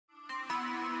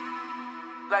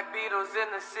Black Beatles in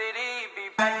the city, be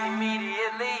back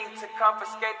immediately to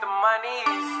confiscate the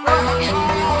monies.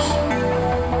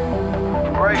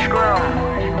 Ray Scrum.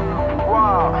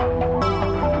 Wow.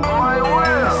 My will.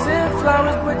 I sent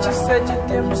flowers, but you said you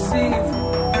didn't receive.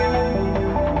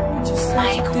 But you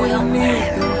said you didn't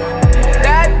need them.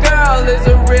 That girl is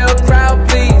a real crowd,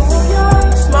 please.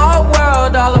 Small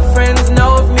world, all her friends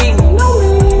know of me.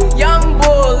 Young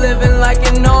bull living like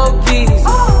an old geese.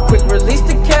 Quick release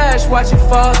the cash, watch it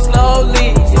fall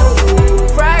slowly.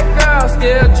 Frat girl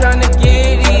still trying to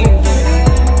get even.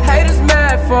 Haters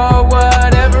mad for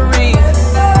whatever reason.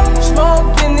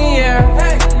 Smoke in the air,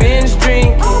 binge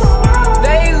drinking.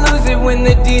 They lose it when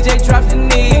the DJ drops the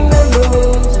knee.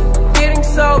 Getting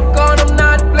so gone, I'm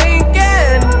not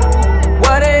blinking.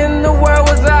 What in the world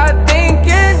was I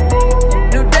thinking?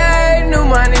 New day, new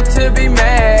money to be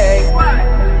made.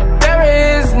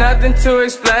 There is nothing to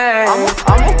explain.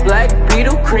 I'm a black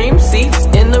Beetle, cream seats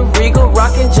in the Regal,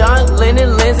 rocking John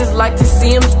Lennon lenses, like to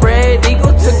see him spread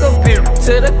eagle. Took a beer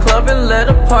to the club and let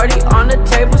a party on the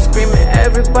table, screaming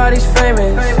everybody's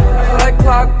famous. Like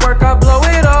clockwork, I blow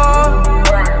it all,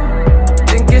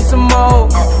 then get some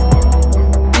more.